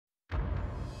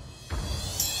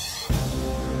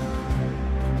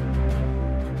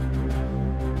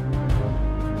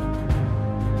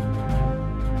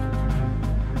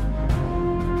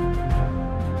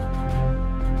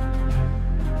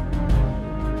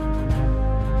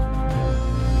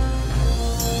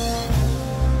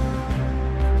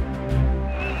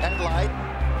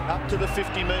the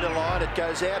 50-metre line. It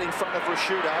goes out in front of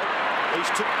Ricciuto. He's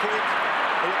too quick.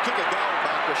 He'll kick a goal,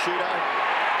 Mark Ricciuto.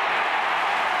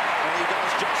 And he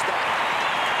does just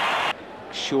that.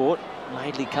 Short.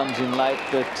 Madeley comes in late,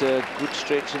 but good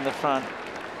stretch in the front.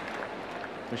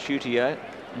 Ricciuto,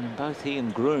 and both he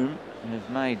and Groom have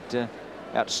made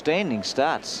outstanding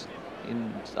starts.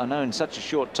 I know in such a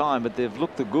short time, but they've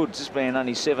looked the goods. This being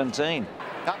only 17.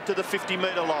 Up to the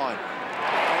 50-metre line.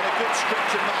 And a good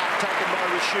stretch and mark taken by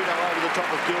Ricciuto over the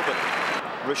top of Gilbert.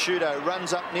 Ricciuto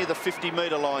runs up near the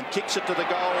 50-metre line, kicks it to the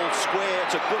goal square.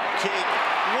 It's a good kick.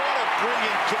 What a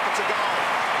brilliant kick. It's a goal.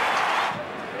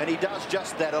 And he does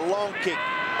just that, a long kick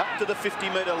up to the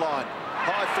 50-metre line.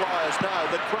 High flyers, no,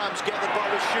 the crumbs gathered by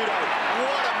Ricciuto.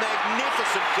 What a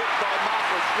magnificent kick by Mark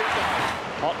Ricciuto.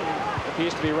 Houghton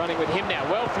appears to be running with him now.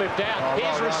 Well flipped out.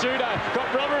 Here's Ricciuto. Got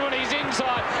Robert on his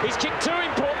inside. He's kicked 2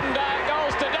 important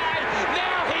goals today.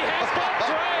 Now he has got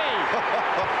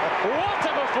 3. What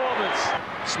a performance.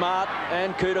 Smart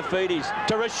and Koutafidis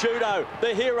to Ricciuto,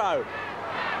 the hero.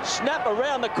 Snap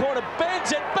around the corner,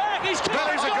 bends it back. He's kicked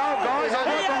that is a goal, guys.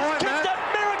 He has kicked a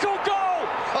miracle goal.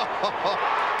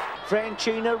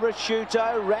 Franchina,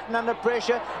 Ricciuto, Ratton under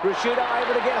pressure. Ricciuto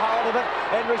able to get hold of it,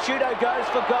 and Ricciuto goes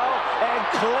for goal and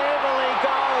cleverly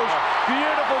goals.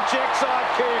 Beautiful check side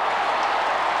kick.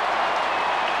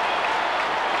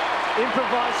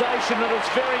 Improvisation at its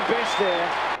very best there.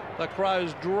 The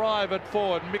Crows drive it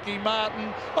forward. Mickey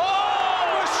Martin.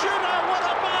 Oh, Ricciuto, what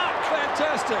a mark!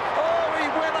 Fantastic. Oh, he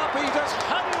went up. He just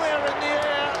hung there in the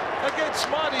air against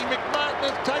Mighty.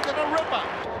 McMartin has taken a ripper.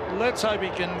 Let's hope he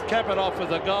can cap it off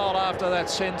with a goal after that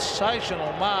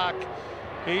sensational mark.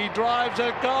 He drives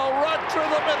a goal right through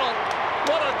the middle.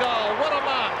 What a goal, what a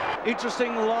mark.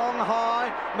 Interesting, long, high.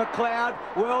 McLeod,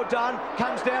 well done.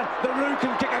 Comes down. The Roo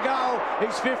can kick a goal.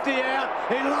 He's 50 out.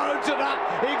 He loads it up.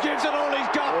 He gives it all he's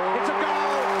got. It's a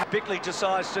goal. Bickley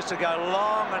decides just to go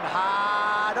long and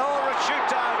hard. Oh,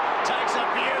 Ricciuto takes a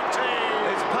beauty.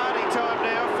 It's party time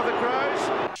now for the Crows.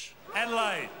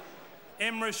 Adelaide,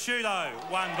 Ricciuto,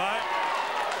 1 vote.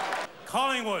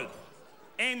 Collingwood,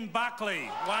 N. Buckley,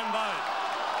 1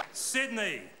 vote.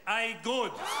 Sydney, A.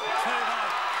 Goods, 2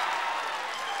 votes.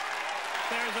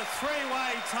 There is a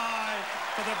 3-way tie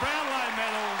for the Brownlow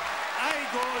medal. A.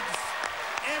 Goods,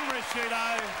 M.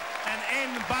 Ricciuto and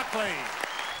N. Buckley.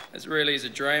 It really is a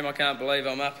dream. I can't believe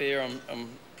I'm up here. I'm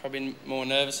probably more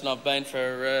nervous than I've been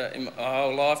for in my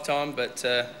whole lifetime, but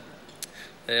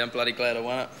yeah, I'm bloody glad I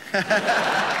won it.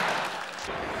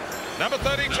 Number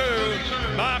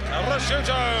 32, Mark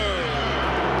Ricciuto.